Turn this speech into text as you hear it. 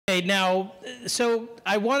Hey, now, so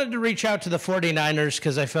I wanted to reach out to the 49ers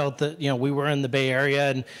because I felt that, we were in the Bay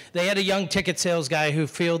Area and they had a young ticket sales guy who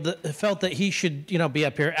felt that he should, be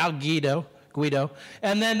up here, Al Guido.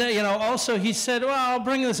 And then, also he said, well, I'll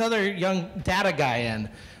bring this other young data guy in.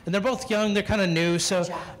 And they're both young, they're kind of new, so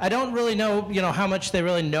I don't really know, how much they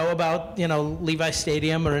really know about, Levi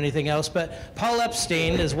Stadium or anything else, but Paul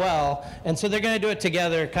Epstein as well. And so they're going to do it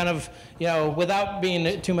together, kind of, without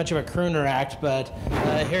being too much of a crooner act, but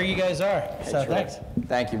here you guys are. So thanks.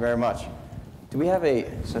 Thank you very much. Do we have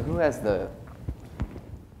so who has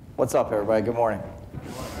what's up, everybody? Good morning.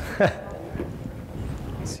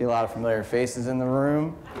 See a lot of familiar faces in the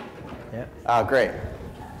room. Yeah. Oh, great.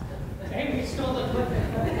 Amy stole the equipment.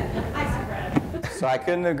 So I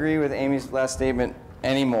couldn't agree with Amy's last statement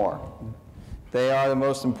anymore. They are the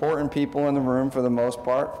most important people in the room for the most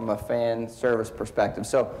part from a fan service perspective.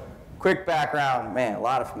 So quick background, man, a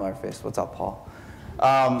lot of familiar faces. What's up, Paul?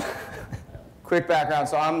 Quick background,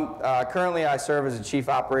 so currently I serve as a Chief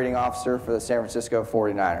Operating Officer for the San Francisco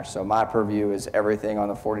 49ers. So my purview is everything on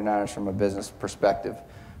the 49ers from a business perspective,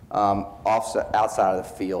 outside of the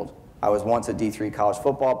field. I was once a D3 college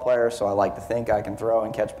football player, so I like to think I can throw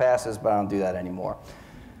and catch passes, but I don't do that anymore.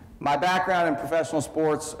 My background in professional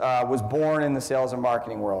sports was born in the sales and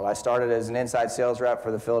marketing world. I started as an inside sales rep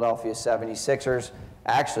for the Philadelphia 76ers,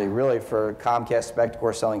 actually really for Comcast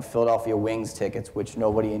Spectacor selling Philadelphia Wings tickets, which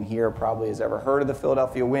nobody in here probably has ever heard of the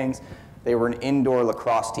Philadelphia Wings. They were an indoor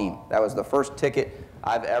lacrosse team. That was the first ticket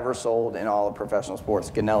I've ever sold in all of professional sports.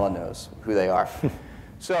 Ganella knows who they are.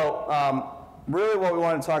 So, really what we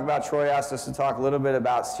want to talk about, Troy asked us to talk a little bit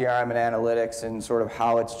about CRM and analytics and sort of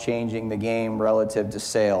how it's changing the game relative to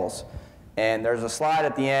sales. And there's a slide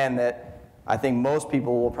at the end that I think most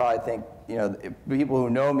people will probably think, people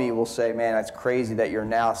who know me will say, man, that's crazy that you're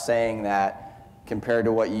now saying that compared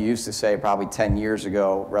to what you used to say probably 10 years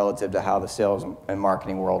ago relative to how the sales and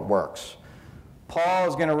marketing world works. Paul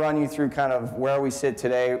is going to run you through kind of where we sit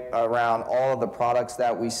today around all of the products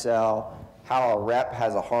that we sell, how a rep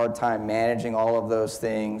has a hard time managing all of those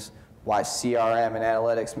things, why CRM and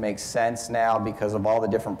analytics makes sense now because of all the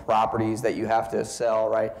different properties that you have to sell,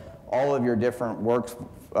 right? All of your different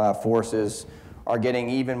workforces are getting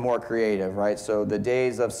even more creative, right? So the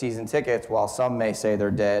days of season tickets, while some may say they're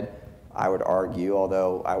dead, I would argue,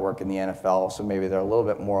 although I work in the NFL, so maybe they're a little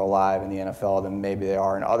bit more alive in the NFL than maybe they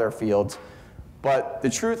are in other fields. But the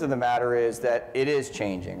truth of the matter is that it is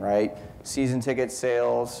changing, right? Season ticket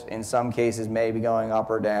sales, in some cases, may be going up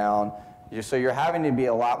or down. So you're having to be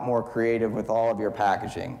a lot more creative with all of your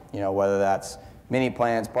packaging, whether that's mini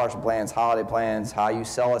plans, partial plans, holiday plans, how you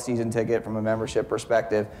sell a season ticket from a membership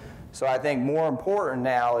perspective. So I think more important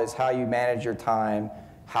now is how you manage your time,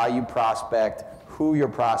 how you prospect, who you're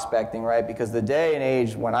prospecting, right? Because the day and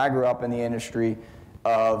age when I grew up in the industry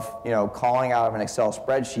of, calling out of an Excel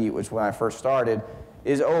spreadsheet, which when I first started,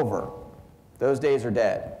 is over. Those days are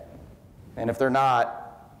dead. And if they're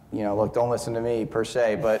not, look, don't listen to me per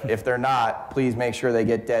se, but if they're not, please make sure they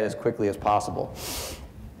get dead as quickly as possible.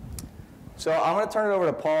 So I'm going to turn it over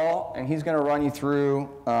to Paul, and he's going to run you through,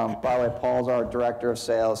 by the way, Paul's our director of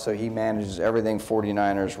sales, so he manages everything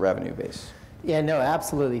 49ers revenue base. Yeah, no,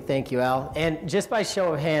 absolutely. Thank you, Al. And just by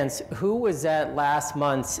show of hands, who was at last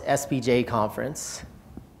month's SBJ conference?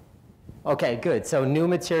 Okay, good. So new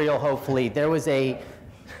material, hopefully. There was a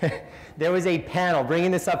panel,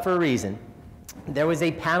 bringing this up for a reason. There was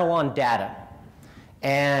a panel on data,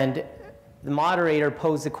 and the moderator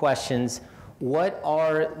posed the questions, what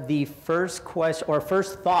are the first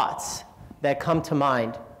thoughts that come to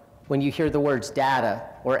mind when you hear the words data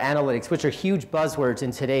or analytics, which are huge buzzwords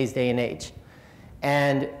in today's day and age?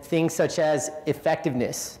 And things such as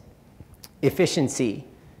effectiveness, efficiency,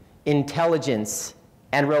 intelligence,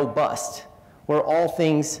 and robust were all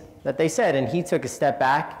things that they said. And he took a step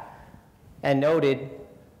back and noted,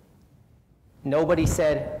 nobody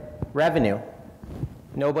said revenue.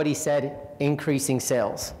 Nobody said increasing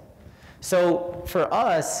sales. So for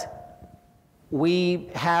us, we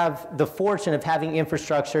have the fortune of having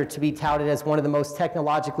infrastructure to be touted as one of the most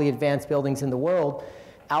technologically advanced buildings in the world.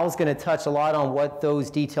 Al's going to touch a lot on what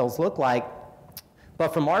those details look like.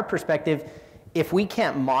 But from our perspective, if we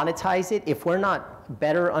can't monetize it, if we're not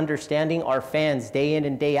better understanding our fans day in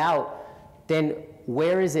and day out, then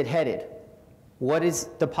where is it headed? What does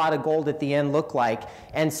the pot of gold at the end look like?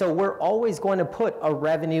 And so we're always going to put a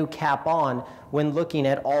revenue cap on when looking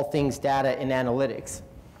at all things data and analytics.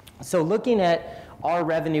 So looking at our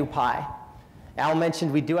revenue pie, Al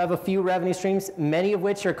mentioned we do have a few revenue streams, many of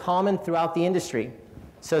which are common throughout the industry.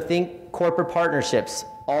 So think corporate partnerships,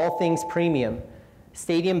 all things premium,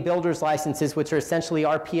 stadium builders licenses, which are essentially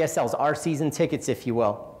our PSLs, our season tickets, if you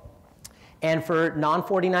will. And for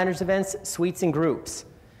non-49ers events, suites and groups.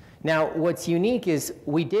 Now, what's unique is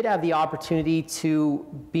we did have the opportunity to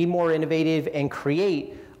be more innovative and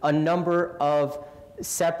create a number of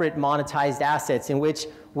separate monetized assets in which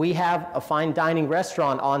we have a fine dining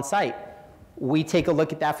restaurant on site. We take a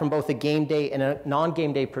look at that from both a game day and a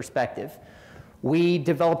non-game day perspective. We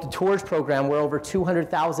developed a tours program where over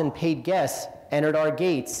 200,000 paid guests entered our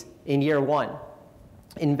gates in year one.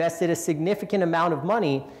 Invested a significant amount of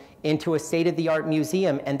money into a state-of-the-art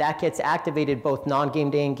museum, and that gets activated both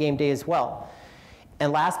non-game day and game day as well.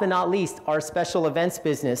 And last but not least, our special events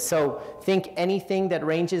business. So think anything that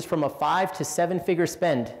ranges from a 5 to 7-figure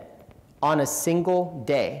spend on a single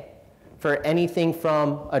day for anything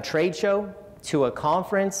from a trade show to a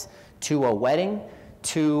conference to a wedding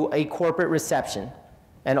to a corporate reception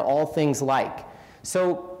and all things like.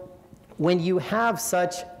 So when you have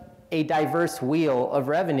such a diverse wheel of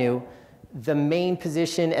revenue, the main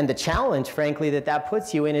position and the challenge, frankly, that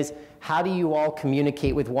puts you in is how do you all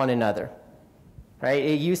communicate with one another, right?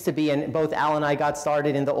 It used to be, and both Al and I got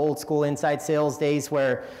started in the old school inside sales days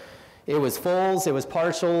where it was fulls, it was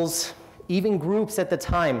partials, even groups at the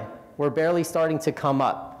time were barely starting to come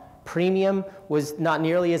up. Premium was not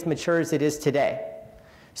nearly as mature as it is today.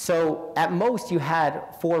 So at most you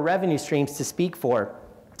had 4 revenue streams to speak for.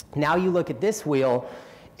 Now you look at this wheel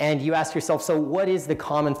and you ask yourself, so what is the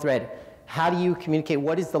common thread? How do you communicate?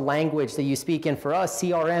 What is the language that you speak? And for us,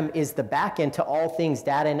 CRM is the back end to all things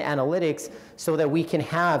data and analytics so that we can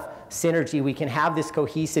have synergy, we can have this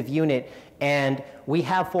cohesive unit, and we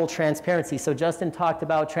have full transparency. So Justin talked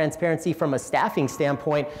about transparency from a staffing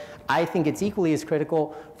standpoint. I think it's equally as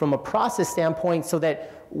critical from a process standpoint so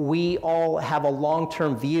that we all have a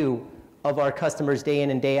long-term view of our customers day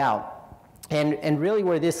in and day out. And really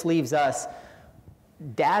where this leaves us,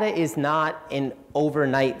 data is not an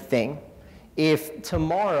overnight thing. If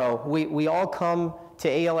tomorrow we all come to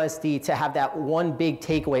ALSD to have that one big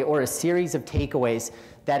takeaway or a series of takeaways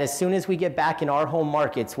that as soon as we get back in our home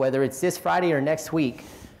markets, whether it's this Friday or next week,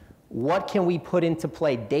 what can we put into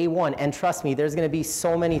play day one? And trust me, there's going to be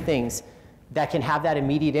so many things that can have that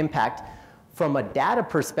immediate impact. From a data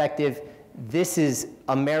perspective, this is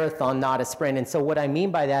a marathon, not a sprint. And so what I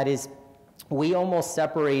mean by that is we almost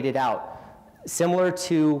separated out, similar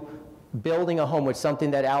to building a home, which is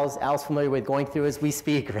something that Al's familiar with going through as we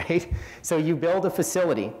speak, right? So you build a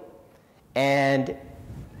facility and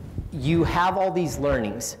you have all these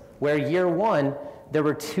learnings where year one, there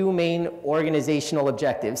were 2 main organizational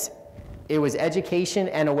objectives. It was education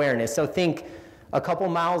and awareness. So think a couple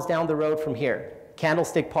miles down the road from here,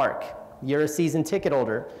 Candlestick Park. You're a season ticket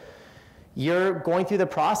holder. You're going through the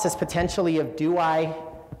process potentially of, do I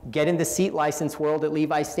get in the seat license world at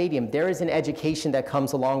Levi Stadium? There is an education that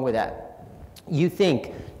comes along with that. You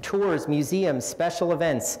think tours, museums, special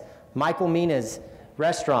events, Michael Mina's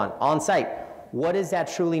restaurant on site. What does that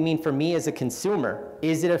truly mean for me as a consumer?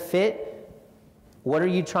 Is it a fit? What are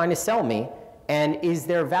you trying to sell me? And is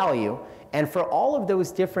there value? And for all of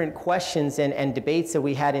those different questions and debates that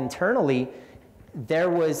we had internally, there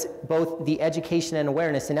was both the education and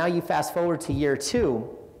awareness. And now you fast forward to year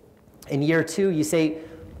 2. In year 2, you say,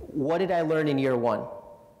 what did I learn in year 1?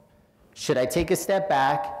 Should I take a step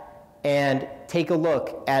back and take a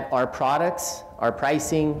look at our products, our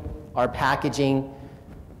pricing, our packaging?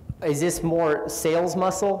 Is this more sales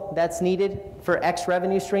muscle that's needed for X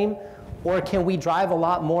revenue stream? Or can we drive a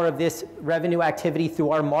lot more of this revenue activity through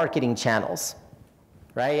our marketing channels?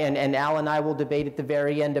 Right? And Al and I will debate at the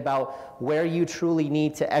very end about where you truly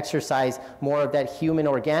need to exercise more of that human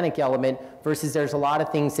organic element versus there's a lot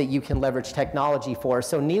of things that you can leverage technology for.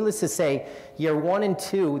 So needless to say, year 1 and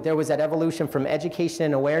 2, there was that evolution from education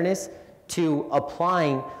and awareness to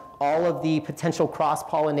applying all of the potential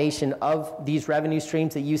cross-pollination of these revenue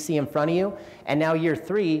streams that you see in front of you. And now year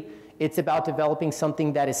 3, it's about developing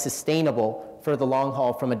something that is sustainable for the long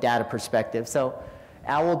haul from a data perspective. So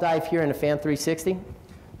Al will dive here into Fan 360.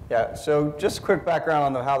 Yeah, so just a quick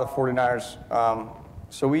background on how the 49ers,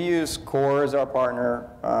 so we use Core as our partner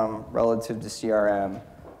relative to CRM.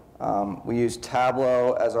 We use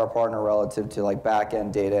Tableau as our partner relative to like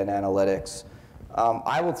back-end data and analytics.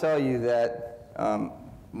 I will tell you that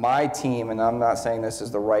my team, and I'm not saying this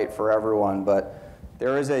is the right for everyone, but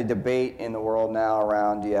there is a debate in the world now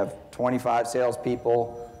around, do you have 25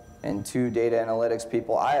 salespeople and 2 data analytics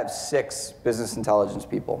people? I have 6 business intelligence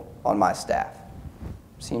people on my staff.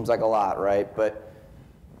 Seems like a lot, right? But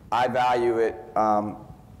I value it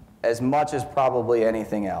as much as probably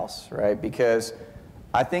anything else, right? Because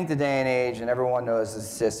I think the day and age, and everyone knows the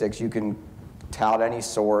statistics, you can tout any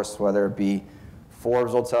source, whether it be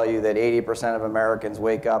Forbes will tell you that 80% of Americans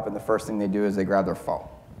wake up and the first thing they do is they grab their phone.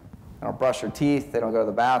 They don't brush their teeth, they don't go to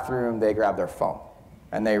the bathroom, they grab their phone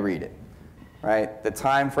and they read it, right? The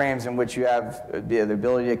time frames in which you have the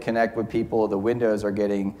ability to connect with people, the windows are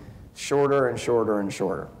getting shorter and shorter and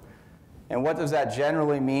shorter. And what does that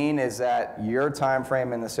generally mean is that your time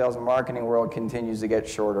frame in the sales and marketing world continues to get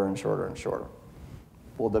shorter and shorter and shorter.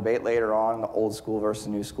 We'll debate later on the old school versus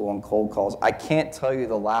new school and cold calls. I can't tell you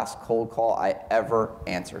the last cold call I ever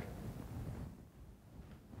answered.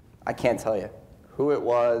 I can't tell you who it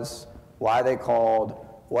was, why they called,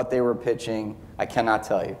 what they were pitching. I cannot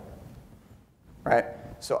tell you, right?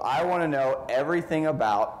 So I want to know everything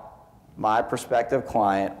about my prospective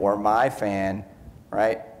client or my fan,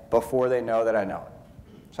 right, before they know that I know it.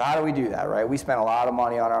 So how do we do that, right? We spend a lot of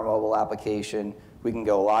money on our mobile application. We can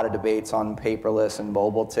go a lot of debates on paperless and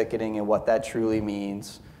mobile ticketing and what that truly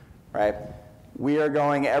means, right? We are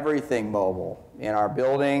going everything mobile in our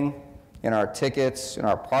building, in our tickets, in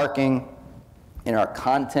our parking, in our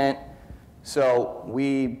content. So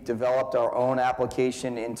we developed our own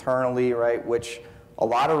application internally, right, which a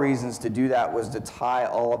lot of reasons to do that was to tie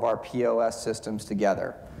all of our POS systems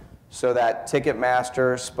together so that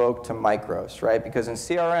Ticketmaster spoke to micros, right? Because in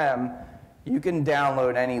CRM, you can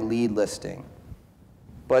download any lead listing.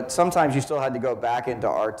 But sometimes you still had to go back into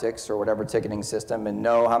Artix or whatever ticketing system and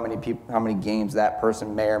know how many games that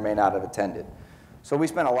person may or may not have attended. So we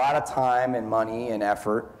spent a lot of time and money and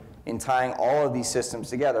effort in tying all of these systems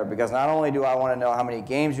together, because not only do I want to know how many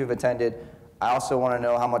games you've attended, I also want to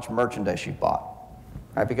know how much merchandise you bought,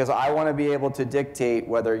 right? Because I want to be able to dictate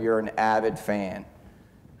whether you're an avid fan.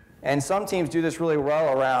 And some teams do this really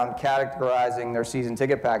well around categorizing their season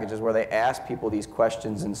ticket packages, where they ask people these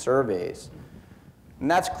questions in surveys. And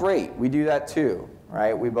that's great. We do that too,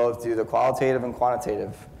 right? We both do the qualitative and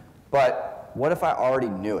quantitative. But what if I already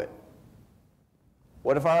knew it?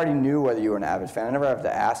 What if I already knew whether you were an avid fan? I never have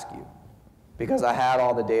to ask you, because I had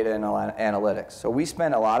all the data and analytics. So we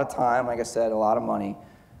spend a lot of time, like I said, a lot of money,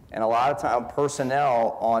 and a lot of time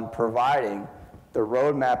personnel on providing. The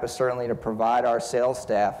roadmap is certainly to provide our sales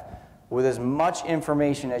staff with as much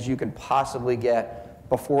information as you can possibly get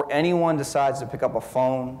before anyone decides to pick up a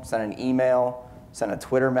phone, send an email, send a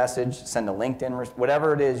Twitter message, send a LinkedIn,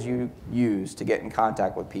 whatever it is you use to get in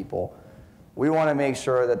contact with people. We want to make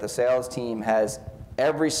sure that the sales team has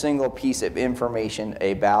every single piece of information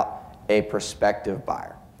about a prospective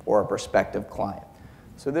buyer or a prospective client.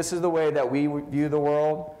 So this is the way that we view the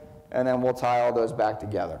world, and then we'll tie all those back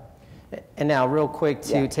together. And now, real quick,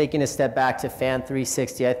 taking a step back to Fan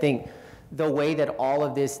 360, I think the way that all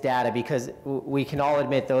of this data, because we can all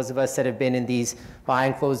admit, those of us that have been in these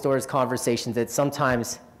behind closed doors conversations, that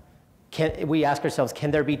sometimes we ask ourselves, can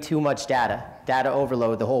there be too much data? Data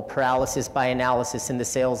overload, the whole paralysis by analysis in the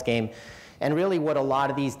sales game. And really what a lot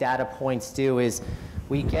of these data points do is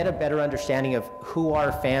we get a better understanding of who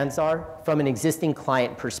our fans are from an existing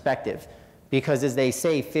client perspective. Because as they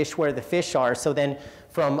say, fish where the fish are. So then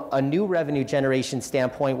from a new revenue generation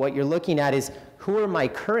standpoint, what you're looking at is who are my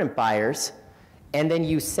current buyers, and then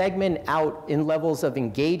you segment out in levels of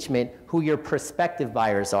engagement who your prospective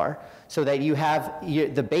buyers are, so that you have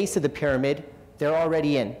the base of the pyramid, they're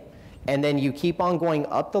already in. And then you keep on going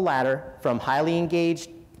up the ladder from highly engaged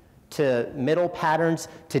to middle patterns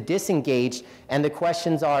to disengaged, and the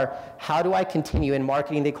questions are, how do I continue? In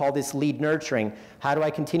marketing, they call this lead nurturing. How do I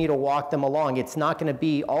continue to walk them along? It's not going to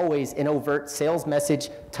be always an overt sales message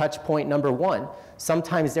touch point number one.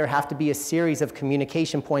 Sometimes there have to be a series of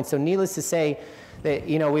communication points. So needless to say, that,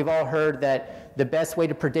 we've all heard that the best way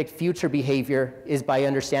to predict future behavior is by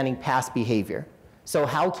understanding past behavior. So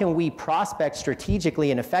how can we prospect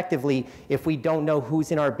strategically and effectively if we don't know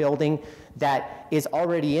who's in our building that is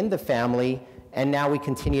already in the family, and now we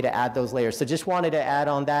continue to add those layers? So just wanted to add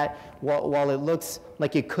on that. While it looks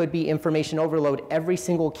like it could be information overload, every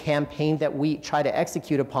single campaign that we try to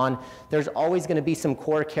execute upon, there's always going to be some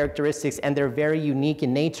core characteristics, and they're very unique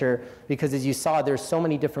in nature, because as you saw, there's so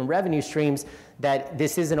many different revenue streams that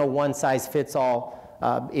this isn't a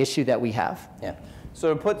one-size-fits-all issue that we have. Yeah.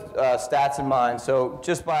 So to put stats in mind, so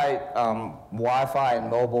just by Wi-Fi and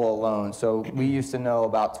mobile alone, so we used to know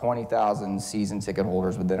about 20,000 season ticket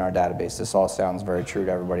holders within our database. This all sounds very true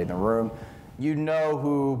to everybody in the room. You know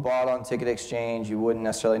who bought on Ticket Exchange. You wouldn't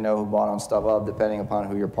necessarily know who bought on StubHub, depending upon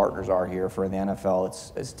who your partners are here. For the NFL,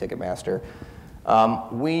 it's Ticketmaster.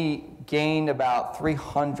 We gained about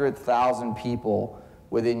 300,000 people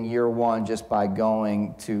within year one just by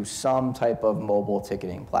going to some type of mobile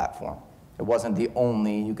ticketing platform. It wasn't the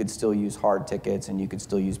only. You could still use hard tickets, and you could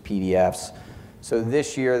still use PDFs. So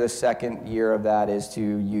this year, the second year of that is to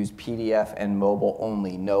use PDF and mobile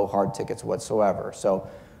only, no hard tickets whatsoever. So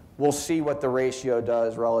we'll see what the ratio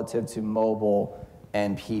does relative to mobile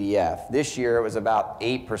and PDF. This year, it was about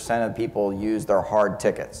 8% of people use their hard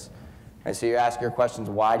tickets. And so you ask your questions,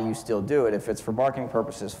 why do you still do it? If it's for marketing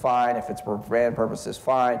purposes, fine. If it's for brand purposes,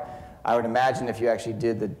 fine. I would imagine if you actually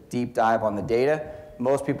did the deep dive on the data,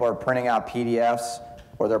 most people are printing out PDFs,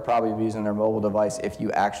 or they're probably using their mobile device if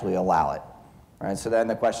you actually allow it. Right? So then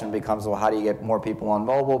the question becomes, well, how do you get more people on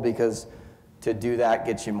mobile? Because to do that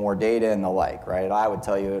gets you more data and the like, right? I would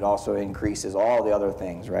tell you it also increases all the other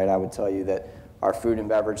things, right? I would tell you that our food and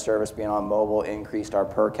beverage service being on mobile increased our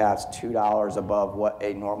per caps $2 above what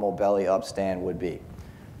a normal belly up stand would be.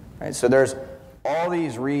 Right? So there's all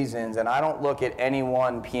these reasons, and I don't look at any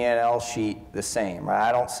one P&L sheet the same, right?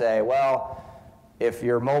 I don't say, well, if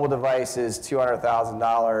your mobile device is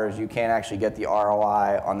 $200,000, you can't actually get the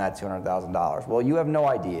ROI on that $200,000. Well, you have no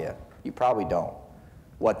idea, you probably don't,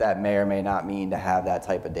 what that may or may not mean to have that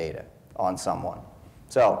type of data on someone.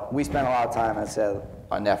 So we spend a lot of time, I said,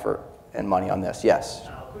 on effort and money on this. Yes?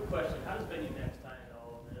 Quick question. How does Venue Next tie into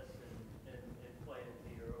all of this and play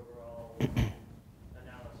into your overall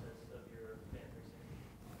analysis of your fan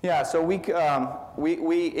 360? Yeah, so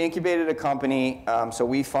we incubated a company, so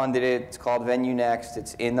we funded it. It's called Venue Next.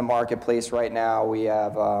 It's in the marketplace right now. We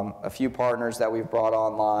have a few partners that we've brought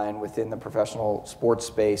online within the professional sports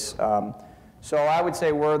space. So I would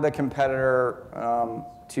say we're the competitor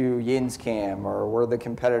to YinzCam, or we're the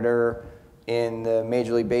competitor in the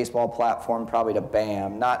Major League Baseball platform, probably to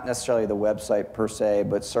BAM. Not necessarily the website per se,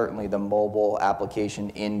 but certainly the mobile application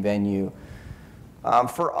in Venue.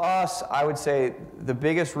 For us, I would say the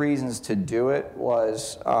biggest reasons to do it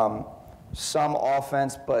was some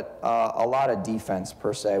offense, but a lot of defense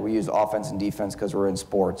per se. We use offense and defense because we're in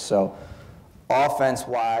sports. So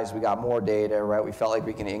offense-wise, we got more data, right? We felt like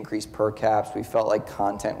we can increase per caps. We felt like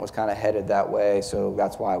content was kind of headed that way, so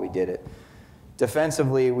that's why we did it.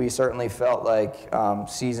 Defensively, we certainly felt like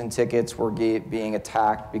season tickets were being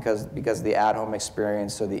attacked because of the at-home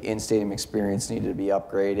experience, so the in-stadium experience needed to be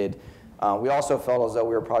upgraded. We also felt as though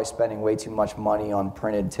we were probably spending way too much money on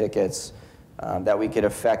printed tickets, that we could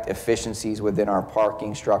affect efficiencies within our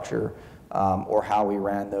parking structure or how we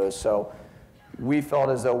ran those. So we felt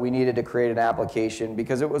as though we needed to create an application,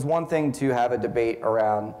 because it was one thing to have a debate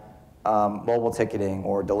around mobile ticketing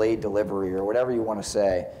or delayed delivery or whatever you want to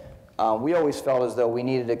say. We always felt as though we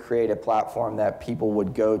needed to create a platform that people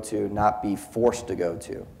would go to, not be forced to go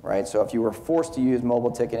to, right? So if you were forced to use mobile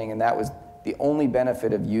ticketing and that was the only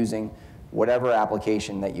benefit of using whatever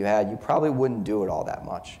application that you had, you probably wouldn't do it all that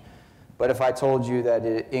much. But if I told you that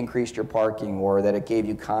it increased your parking, or that it gave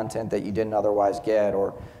you content that you didn't otherwise get,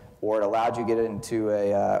 or it allowed you to get into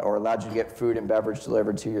or allowed you to get food and beverage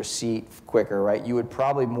delivered to your seat quicker, right? You would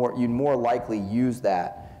probably you'd more likely use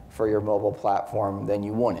that for your mobile platform than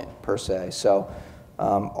you wouldn't, per se. So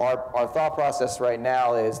our thought process right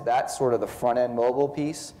now is that's sort of the front-end mobile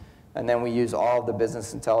piece, and then we use all of the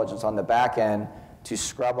business intelligence on the back end to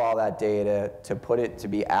scrub all that data, to put it to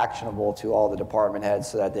be actionable to all the department heads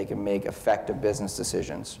so that they can make effective business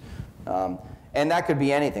decisions. And that could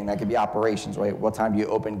be anything. That could be operations, right? What time do you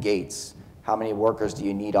open gates? How many workers do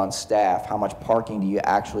you need on staff? How much parking do you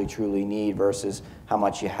actually truly need versus how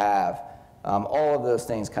much you have? All of those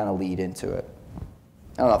things kind of lead into it.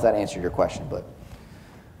 I don't know if that answered your question, but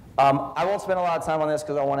I won't spend a lot of time on this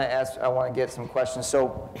because I want to get some questions.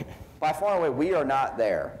 So by far and away, we are not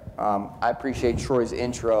there. I appreciate Troy's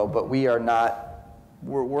intro, but we are not,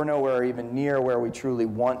 we're nowhere even near where we truly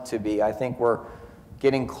want to be. I think we're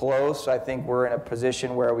getting close. I think we're in a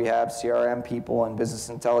position where we have CRM people and business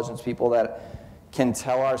intelligence people that can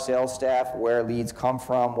tell our sales staff where leads come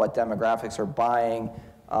from, what demographics are buying,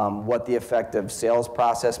 what the effective sales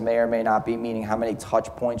process may or may not be, meaning how many touch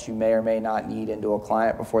points you may or may not need into a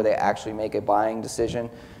client before they actually make a buying decision.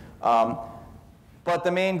 But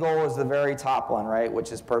the main goal is the very top one, right,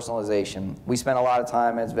 which is personalization. We spend a lot of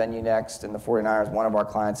time as Venue Next and the 49ers. One of our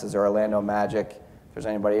clients is the Orlando Magic. If there's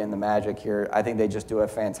anybody in the Magic here, I think they just do a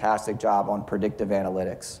fantastic job on predictive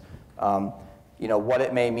analytics. You know, what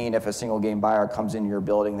it may mean if a single game buyer comes into your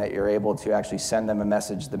building, that you're able to actually send them a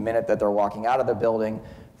message the minute that they're walking out of the building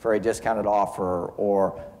for a discounted offer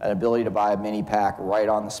or an ability to buy a mini pack right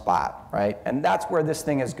on the spot, right? And that's where this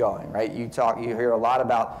thing is going, right? You hear a lot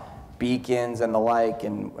about beacons and the like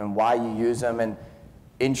and why you use them. And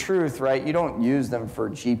in truth, right, you don't use them for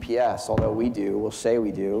GPS, although we do, we'll say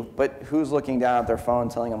we do. But who's looking down at their phone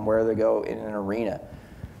telling them where to go in an arena?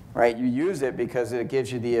 Right, you use it because it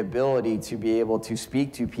gives you the ability to be able to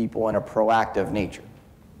speak to people in a proactive nature,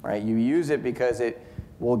 right? You use it because it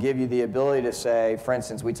will give you the ability to say, for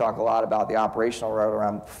instance, we talk a lot about the operational road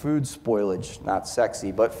around food spoilage, not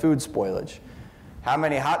sexy, but food spoilage. How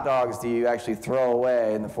many hot dogs do you actually throw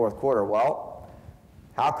away in the fourth quarter? Well,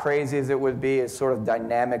 How crazy as it would be is sort of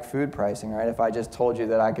dynamic food pricing, right? If I just told you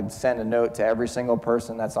that I could send a note to every single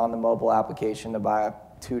person that's on the mobile application to buy a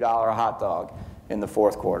 $2 hot dog in the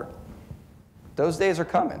fourth quarter. Those days are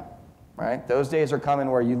coming, right? Those days are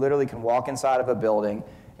coming where you literally can walk inside of a building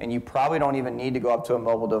and you probably don't even need to go up to a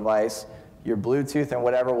mobile device. Your Bluetooth and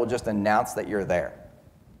whatever will just announce that you're there.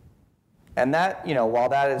 And that, while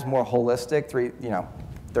that is more holistic,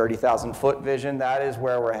 30,000 foot vision, that is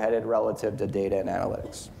where we're headed relative to data and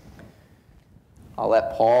analytics. I'll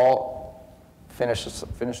let Paul finish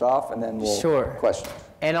off, and then we'll questions.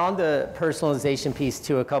 And on the personalization piece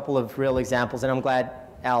too, a couple of real examples, and I'm glad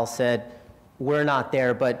Al said we're not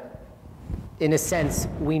there, but in a sense,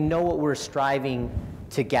 we know what we're striving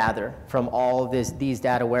to gather from all of these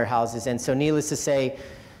data warehouses. And so needless to say,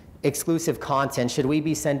 exclusive content, should we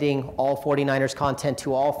be sending all 49ers content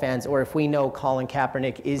to all fans, or if we know Colin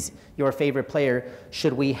Kaepernick is your favorite player,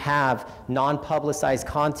 should we have non-publicized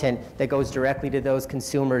content that goes directly to those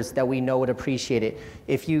consumers that we know would appreciate it?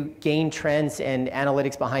 If you gain trends and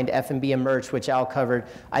analytics behind F&B and merch, which Al covered,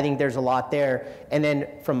 I think there's a lot there. And then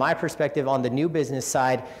from my perspective on the new business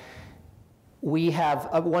side, we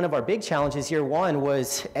have one of our big challenges year one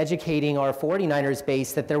was educating our 49ers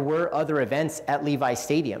base that there were other events at Levi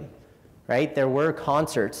Stadium, right? There were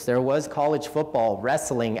concerts, there was college football,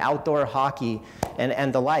 wrestling, outdoor hockey,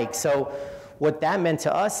 and the like. So what that meant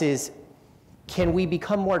to us is, can we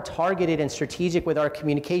become more targeted and strategic with our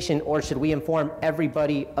communication, or should we inform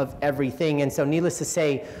everybody of everything? And so needless to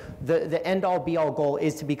say, the end-all be-all goal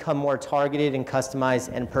is to become more targeted and customized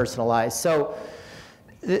and personalized. So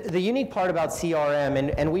the unique part about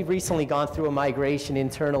CRM, and we've recently gone through a migration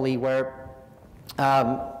internally where,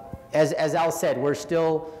 as Al said, we're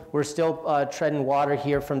still treading water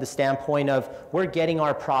here from the standpoint of we're getting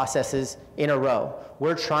our processes in a row.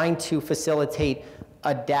 We're trying to facilitate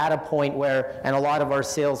a data point where, and a lot of our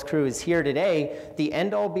sales crew is here today, the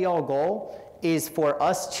end-all be-all goal is for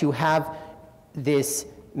us to have this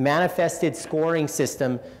manifested scoring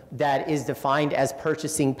system that is defined as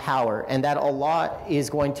purchasing power, and that a lot is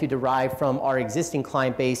going to derive from our existing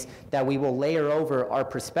client base that we will layer over our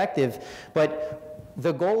perspective. But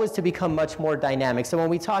the goal is to become much more dynamic. So when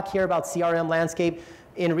we talk here about CRM landscape,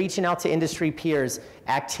 in reaching out to industry peers,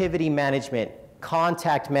 activity management,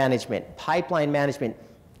 contact management, pipeline management,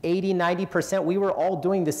 80–90%, we were all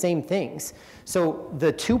doing the same things. So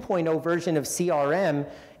the 2.0 version of CRM,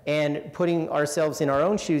 and putting ourselves in our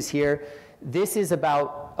own shoes here, this is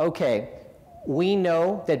about, okay, we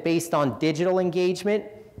know that based on digital engagement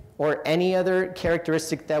or any other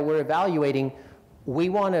characteristic that we're evaluating, we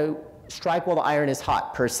want to strike while the iron is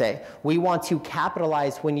hot, per se. We want to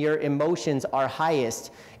capitalize when your emotions are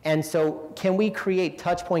highest. And so can we create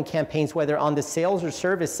touchpoint campaigns, whether on the sales or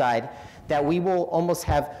service side, that we will almost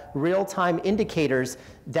have real-time indicators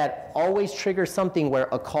that always trigger something where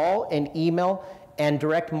a call, an email, and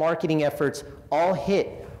direct marketing efforts all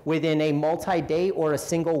hit within a multi-day or a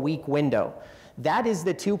single week window. That is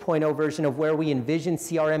the 2.0 version of where we envision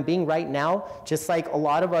CRM being right now. Just like a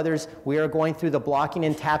lot of others, we are going through the blocking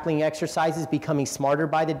and tackling exercises, becoming smarter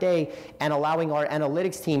by the day, and allowing our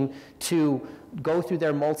analytics team to go through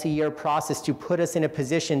their multi-year process to put us in a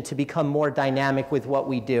position to become more dynamic with what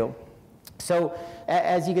we do. So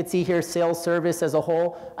as you can see here, sales service as a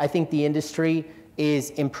whole, I think the industry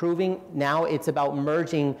is improving. Now it's about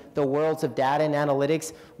merging the worlds of data and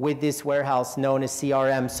analytics with this warehouse known as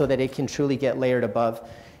CRM so that it can truly get layered above.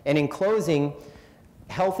 And in closing,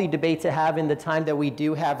 healthy debate to have in the time that we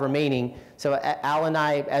do have remaining. So Al and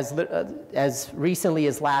I, as recently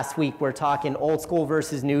as last week, we're talking old school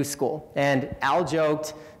versus new school. And Al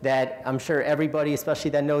joked that I'm sure everybody,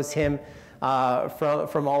 especially that knows him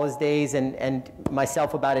from all his days, and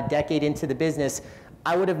myself about a decade into the business,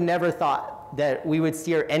 I would have never thought that we would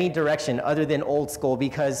steer any direction other than old school,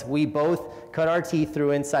 because we both cut our teeth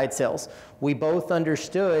through inside sales. We both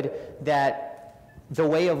understood that the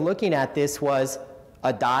way of looking at this was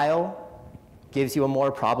a dial gives you a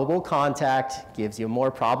more probable contact, gives you a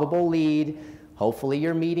more probable lead, hopefully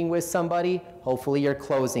you're meeting with somebody, hopefully you're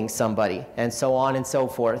closing somebody, and so on and so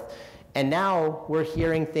forth. And now we're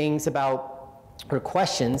hearing things about, or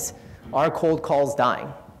questions, are cold calls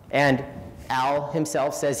dying? And Al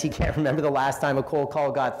himself says he can't remember the last time a cold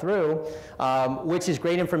call got through, which is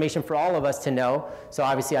great information for all of us to know. So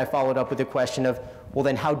obviously I followed up with the question of, well,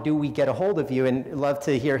 then how do we get a hold of you? And love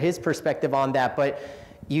to hear his perspective on that. But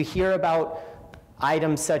you hear about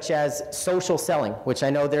items such as social selling, which I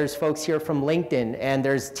know there's folks here from LinkedIn, and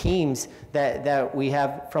there's teams that we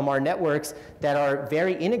have from our networks that are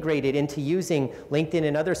very integrated into using LinkedIn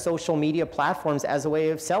and other social media platforms as a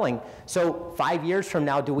way of selling. So 5 years from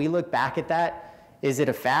now, do we look back at that Is it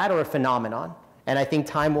a fad or a phenomenon? And I think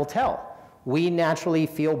time will tell. We naturally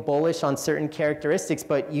feel bullish on certain characteristics,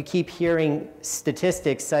 but you keep hearing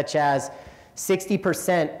statistics such as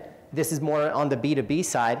 60%, this is more on the B2B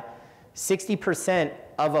side, 60%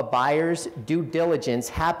 of a buyer's due diligence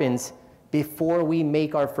happens before we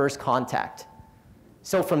make our first contact.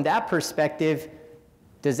 So from that perspective,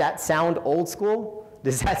 does that sound old school?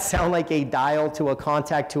 Does that sound like a dial to a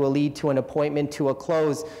contact, to a lead, to an appointment, to a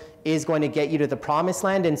close is going to get you to the promised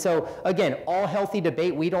land? And so again, all healthy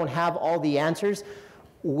debate, we don't have all the answers.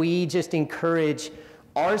 We just encourage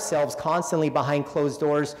ourselves constantly behind closed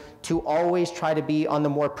doors to always try to be on the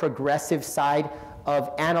more progressive side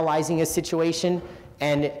of analyzing a situation.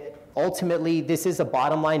 And ultimately, this is a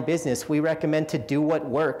bottom line business. We recommend to do what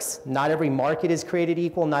works. Not every market is created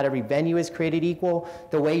equal. Not every venue is created equal.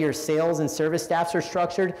 The way your sales and service staffs are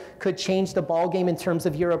structured could change the ballgame in terms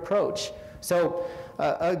of your approach. So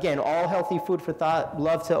again, all healthy food for thought.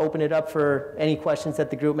 Love to open it up for any questions that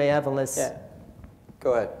the group may have, unless... Yeah.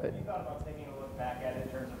 Go ahead. Have you thought about taking a look back at it in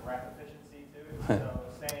terms of rep efficiency too? So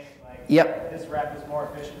saying like, Yep. this rep is more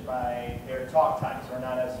efficient by their talk times, or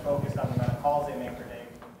not as focused on the amount of calls they make per day.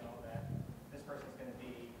 You know that this person's going to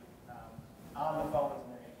be on the phones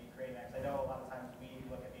and they're going to be creating X. I know a lot of times we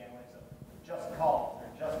look at the analytics of just calls or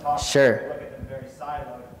just talk. Sure. We look at them very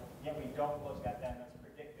siloed, yet we don't look at them as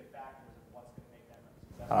predictive factors of what's going to make them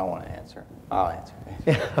successful. I don't want to answer. I'll answer.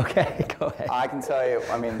 Okay, go ahead. I can tell you,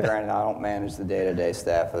 I mean, granted, I don't manage the day-to-day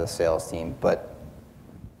staff of the sales team, but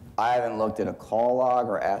I haven't looked at a call log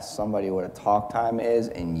or asked somebody what a talk time is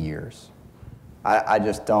in years. I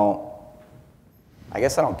just don't, I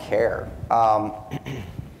guess I don't care.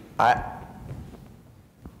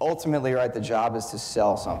 Ultimately, right, the job is to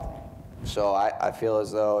sell something. So I feel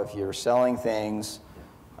as though if you're selling things,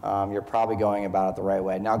 you're probably going about it the right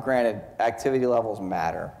way. Now, granted, activity levels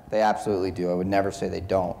matter. They absolutely do. I would never say they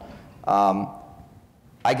don't.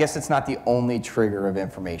 I guess it's not the only trigger of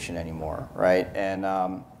information anymore, right?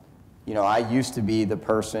 And, you know, I used to be the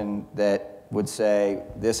person that would say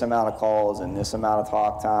this amount of calls and this amount of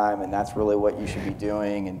talk time, and that's really what you should be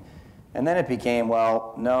doing. And then it became,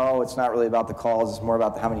 well, no, it's not really about the calls. It's more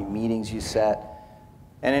about how many meetings you set.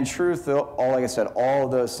 And in truth, like I said, all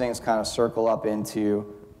of those things kind of circle up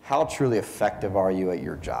into how truly effective are you at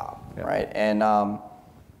your job, right? And,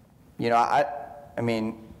 you know, I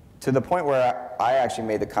mean, to the point where I actually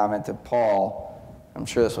made the comment to Paul, I'm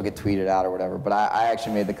sure this will get tweeted out or whatever, but I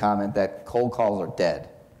actually made the comment that cold calls are dead.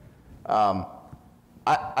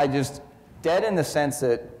 I just, dead in the sense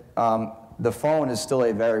that the phone is still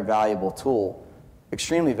a very valuable tool,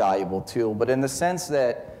 extremely valuable tool, but in the sense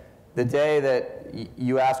that the day that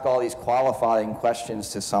you ask all these qualifying questions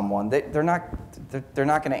to someone, they're not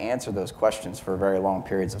going to answer those questions for very long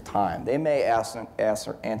periods of time. They may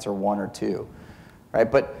answer one or two, right?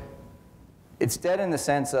 But it's dead in the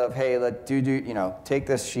sense of, hey, you know, take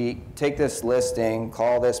this sheet, take this listing,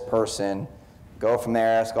 call this person, go from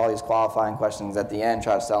there, ask all these qualifying questions. At the end,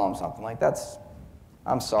 try to sell them something. Like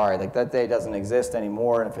I'm sorry, like that day doesn't exist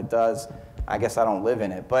anymore, and if it does, I guess I don't live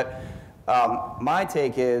in it. But my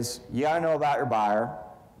take is you got to know about your buyer.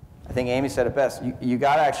 I think Amy said it best. You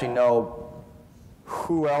got to actually know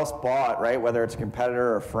who else bought, right? Whether it's a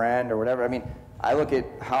competitor or a friend or whatever. I mean, I look at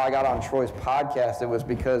how I got on Troy's podcast. It was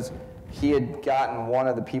because he had gotten one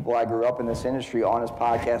of the people I grew up in this industry on his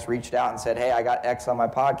podcast, reached out and said, hey, I got X on my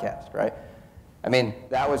podcast, right? I mean,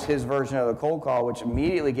 that was his version of the cold call, which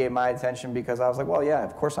immediately gave my attention because I was like, well, yeah,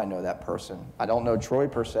 of course I know that person. I don't know Troy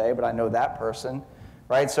per se, but I know that person,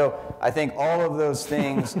 right? So I think all of those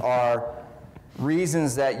things are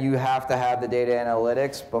reasons that you have to have the data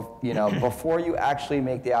analytics, you know, before you actually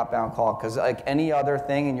make the outbound call. Because like any other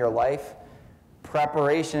thing in your life,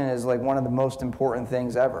 preparation is like one of the most important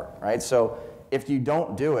things ever, right? So if you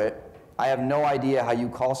don't do it, I have no idea how you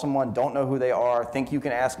call someone, don't know who they are, think you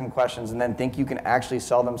can ask them questions, and then think you can actually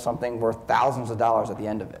sell them something worth thousands of dollars at the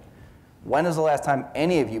end of it. When is the last time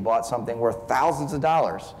any of you bought something worth thousands of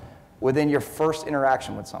dollars within your first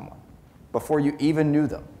interaction with someone, before you even knew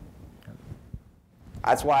them?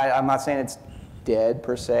 That's why I'm not saying it's dead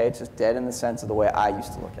per se, it's just dead in the sense of the way I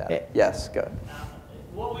used to look at it. Yes, good.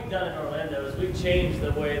 What we've done in Orlando is we've changed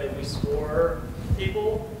the way that we score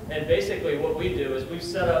people, and basically what we do is we've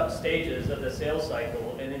set up stages of the sales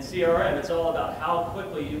cycle, and in CRM it's all about how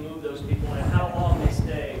quickly you move those people and how long they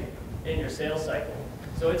stay in your sales cycle.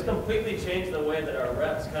 So it's completely changed the way that our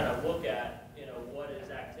reps kind of look at, you know, what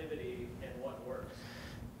is activity and what works.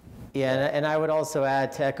 Yeah, and I would also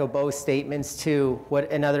add, to echo both statements too,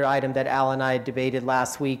 what another item that Al and I debated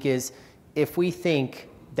last week is, if we think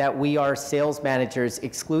that we are sales managers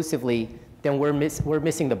exclusively, then we're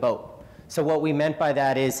missing the boat. So what we meant by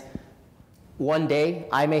that is one day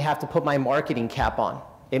I may have to put my marketing cap on.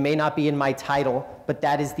 It may not be in my title, but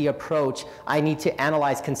that is the approach. I need to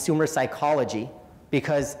analyze consumer psychology,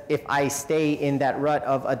 because if I stay in that rut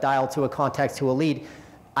of a dial to a contact to a lead,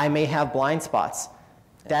 I may have blind spots.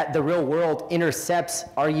 That the real world intercepts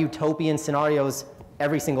our utopian scenarios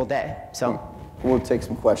every single day. So we'll take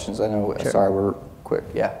some questions. I know, sure. Sorry, we're quick.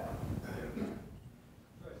 Yeah.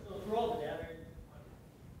 So for all the data,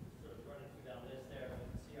 sort of running through that list there,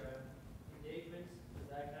 CRM engagements, is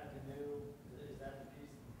that kind of the new, is that the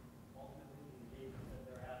piece, ultimately the engagement that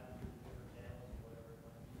they're having through different channels, whatever it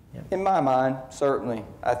might be? In my mind, certainly.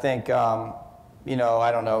 I think, you know,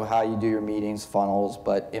 I don't know how you do your meetings, funnels,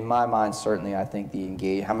 but in my mind, certainly, I think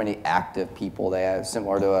how many active people they have,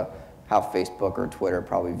 similar to how Facebook or Twitter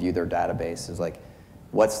probably view their database, is like,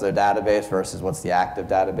 what's their database versus what's the active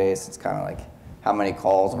database? It's kind of like how many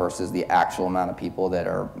calls versus the actual amount of people that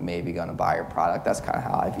are maybe going to buy your product. That's kind of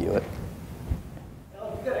how I view it.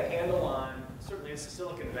 Well, you've got a handle on, certainly it's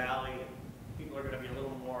Silicon Valley, people are going to be a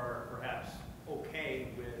little more, perhaps, okay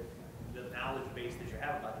with the knowledge base that you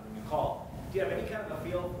have about them when you call. Do you have any kind of a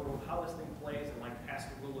feel for how this thing plays in like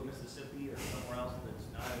Pascagoula, Mississippi, or somewhere else that's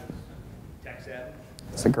not as tech savvy?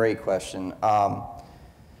 That's a great question.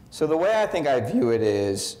 So the way I think I view it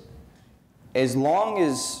is, as long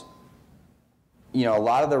as, you know, a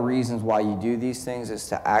lot of the reasons why you do these things is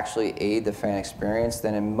to actually aid the fan experience,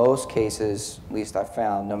 then in most cases, at least I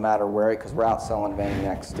found, no matter where, because we're out selling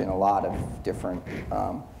VayNext in a lot of different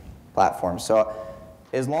platforms. So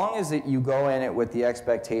as long as you go in it with the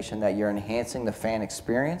expectation that you're enhancing the fan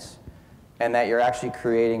experience and that you're actually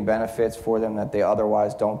creating benefits for them that they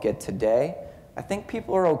otherwise don't get today, I think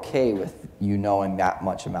people are okay with you knowing that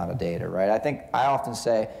much amount of data, right? I often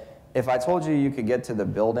say, if I told you you could get to the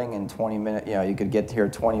building in 20 minutes, you know, you could get here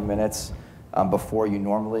 20 minutes before you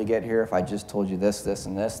normally get here, if I just told you this, this,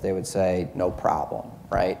 and this, they would say, no problem,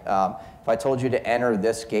 right? If I told you to enter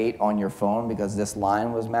this gate on your phone because this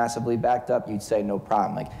line was massively backed up, you'd say, no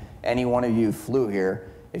problem. Like, any one of you flew here,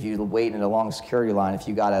 if you wait in a long security line, if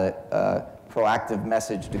you got a proactive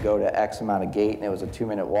message to go to X amount of gate and it was a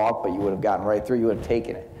 2-minute walk, but you would have gotten right through, you would have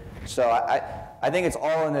taken it. So I think it's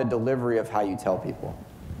all in the delivery of how you tell people.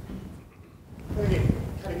 I think it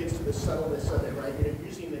kind of gets to the subtleness of it, right? You're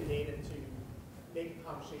using the data to make a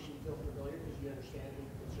conversation feel familiar because you understand who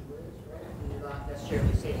the consumer is, right? And you're not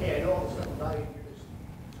necessarily saying, hey, I know all this stuff about you. You're just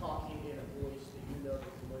talking in a voice that you know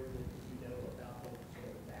they're familiar with, that you know about them,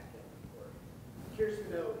 sort of back end work. Curious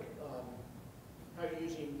to know how you're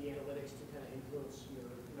using the analytics to kind of influence your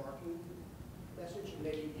marketing message, and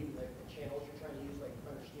maybe even like the channels you're trying to use, like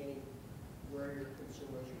understanding where your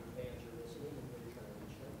consumers or your fans are listening and where you're trying to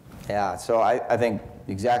reach them. Yeah, so I think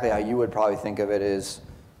exactly how you would probably think of it is,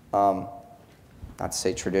 not to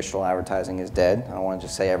say traditional advertising is dead. I don't want to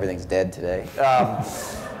just say everything's dead today.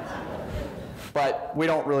 But we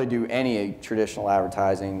don't really do any traditional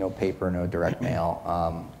advertising, no paper, no direct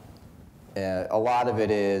mail. A lot of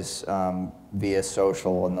it is via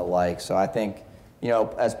social and the like. So I think, you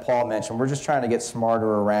know, as Paul mentioned, we're just trying to get smarter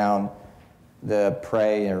around the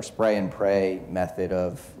pray or spray and pray method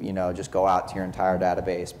of, you know, just go out to your entire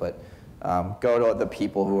database, but go to the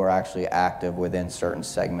people who are actually active within certain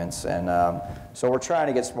segments. And so we're trying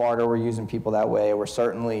to get smarter. We're using people that way. We're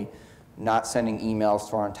certainly not sending emails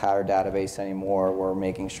to our entire database anymore. We're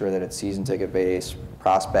making sure that it's season ticket based,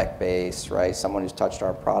 prospect based, right? Someone who's touched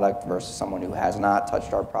our product versus someone who has not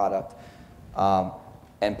touched our product.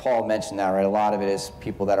 And Paul mentioned that, right? A lot of it is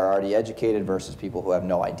people that are already educated versus people who have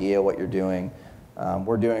no idea what you're doing.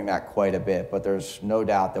 We're doing that quite a bit, but there's no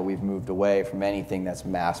doubt that we've moved away from anything that's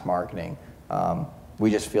mass marketing.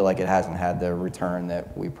 We just feel like it hasn't had the return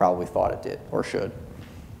that we probably thought it did or should.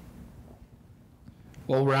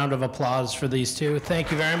 Well, round of applause for these two.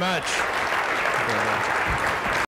 Thank you very much.